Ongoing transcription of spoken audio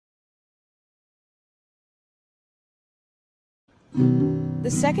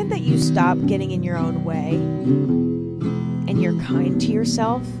The second that you stop getting in your own way and you're kind to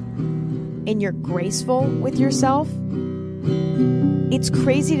yourself and you're graceful with yourself, it's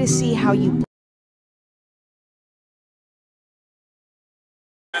crazy to see how you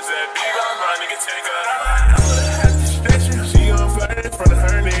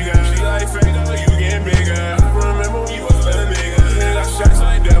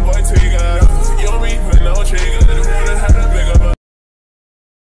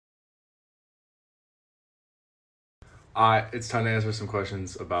It's time to answer some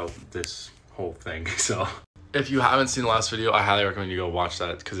questions about this whole thing. So if you haven't seen the last video, I highly recommend you go watch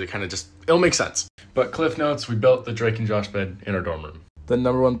that because it'll make sense. But cliff notes, we built the Drake and Josh bed in our dorm room. The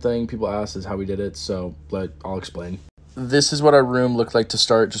number one thing people ask is how we did it, so I'll explain. This is what our room looked like to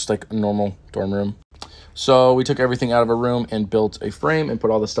start, just like a normal dorm room. So we took everything out of our room and built a frame and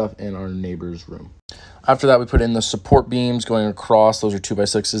put all the stuff in our neighbor's room. After that, we put in the support beams going across. Those are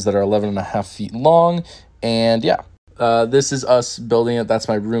 2x6s that are 11.5 feet long. And yeah. This is us building it. That's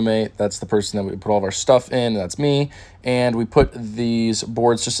my roommate. That's the person that we put all of our stuff in. That's me. And we put these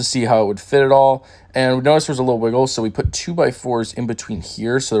boards just to see how it would fit it all. And we noticed there was a little wiggle, so we put 2x4s in between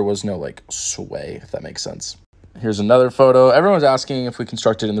here so there was no like sway, if that makes sense. Here's another photo. Everyone was asking if we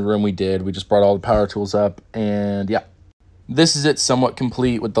constructed in the room. We did. We just brought all the power tools up, and yeah. This is it somewhat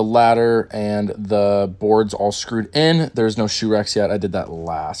complete with the ladder and the boards all screwed in. There's no shoe racks yet. I did that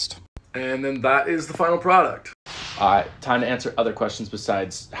last. And then that is the final product. All right, time to answer other questions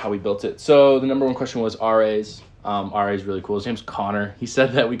besides how we built it. So the number one question was RA's. RA is really cool. His name's Connor. He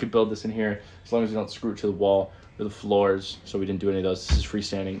said that we could build this in here as long as we don't screw it to the wall or the floors. So we didn't do any of those. This is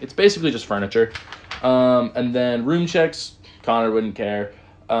freestanding. It's basically just furniture. And then room checks, Connor wouldn't care.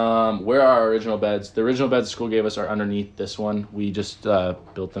 Where are our original beds? The original beds school gave us are underneath this one. We just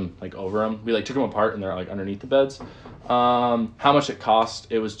built them like over them. We like took them apart and they're like underneath the beds. How much it cost?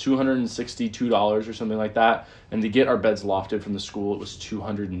 It was $262 or something like that. And to get our beds lofted from the school, it was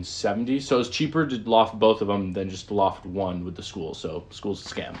 $270. So it's cheaper to loft both of them than just to loft one with the school. So school's a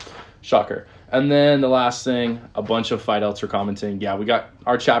scam. Shocker. And then the last thing, a bunch of fight outs are commenting. Yeah,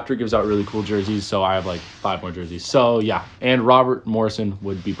 our chapter gives out really cool jerseys. So I have like 5 more jerseys. So yeah, and Robert Morrison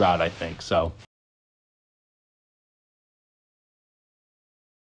would be proud, I think. So.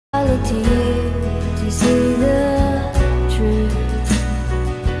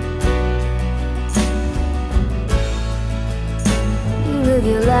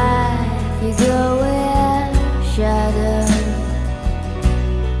 Your life, you go where shadow.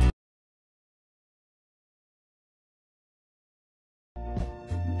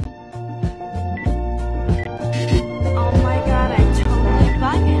 Oh my god, I totally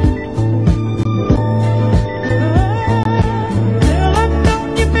buy it.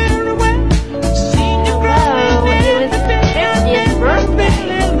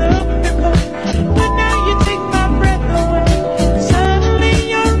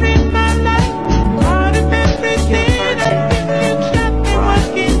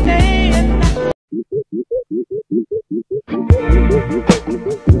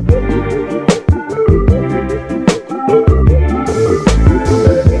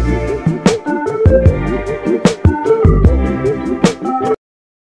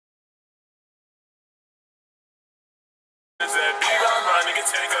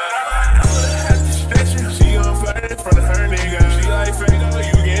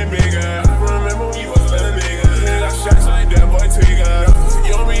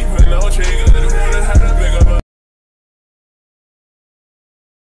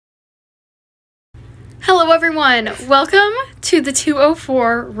 Hello everyone, welcome to the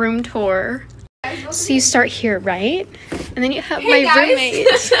 204 room tour. So you start here, right? And then you have my roommate.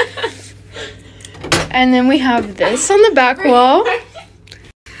 And then we have this on the back wall.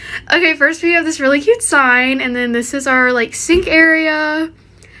 Okay, first we have this really cute sign, and then this is our like sink area.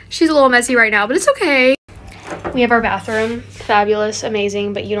 She's a little messy right now, but it's okay. We have our bathroom, fabulous,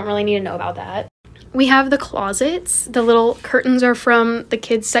 amazing, but you don't really need to know about that. We have the closets. The little curtains are from the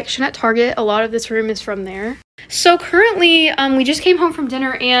kids section at Target. A lot of this room is from there. So currently, we just came home from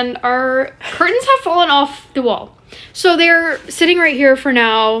dinner and our curtains have fallen off the wall. So they're sitting right here for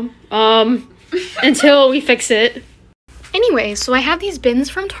now, until we fix it. Anyway, so I have these bins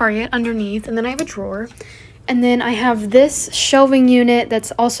from Target underneath, and then I have a drawer. And then I have this shelving unit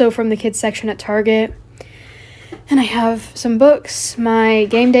that's also from the kids section at Target. And I have some books, my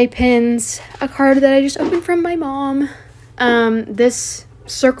game day pins, a card that I just opened from my mom. This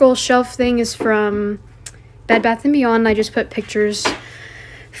circle shelf thing is from Bed Bath & Beyond. I just put pictures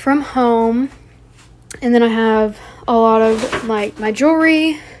from home. And then I have a lot of like my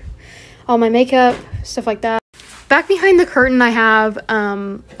jewelry, all my makeup, stuff like that. Back behind the curtain, I have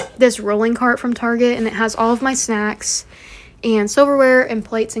this rolling cart from Target, and it has all of my snacks and silverware and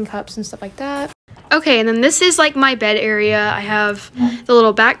plates and cups and stuff like that. Okay, and then this is like my bed area. I have the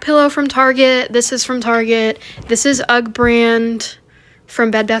little back pillow from Target. This is from Target. This is UGG brand from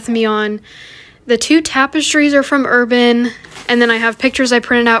Bed Bath & Beyond. The 2 tapestries are from Urban, and then I have pictures I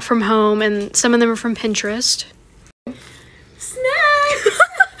printed out from home, and some of them are from Pinterest. Snacks!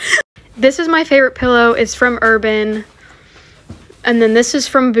 This is my favorite pillow. It's from Urban. And then this is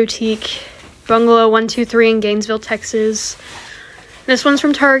from Boutique Bungalow 123 in Gainesville, Texas. This one's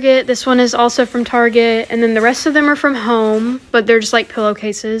from Target. This one is also from Target. And then the rest of them are from home, but they're just like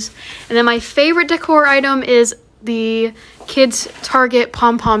pillowcases. And then my favorite decor item is the kids' Target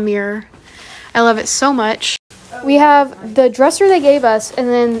pom-pom mirror. I love it so much. We have the dresser they gave us, and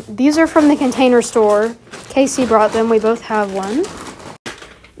then these are from the Container Store. Casey brought them. We both have one.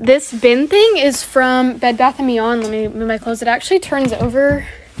 This bin thing is from Bed Bath & Beyond. Let me move my clothes. It actually turns over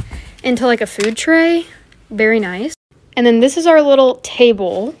into like a food tray. Very nice. And then this is our little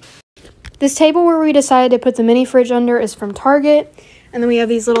table. This table where we decided to put the mini fridge under is from Target. And then we have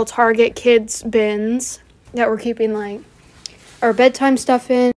these little Target kids bins that we're keeping like our bedtime stuff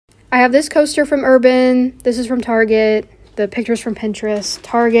in. I have this coaster from Urban. This is from Target. The pictures from Pinterest.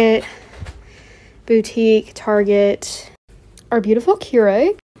 Target, Boutique, Target. Our beautiful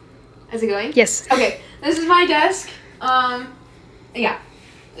Keurig. Is it going? Yes. Okay, this is my desk. Yeah.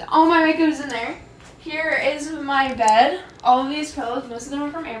 All my makeup is in there. Here is my bed. All of these pillows, most of them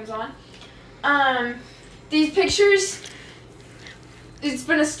are from Amazon. These pictures, it's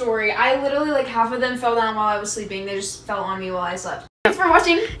been a story. I literally, like, half of them fell down while I was sleeping. They just fell on me while I slept. Thanks for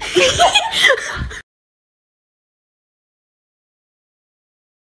watching.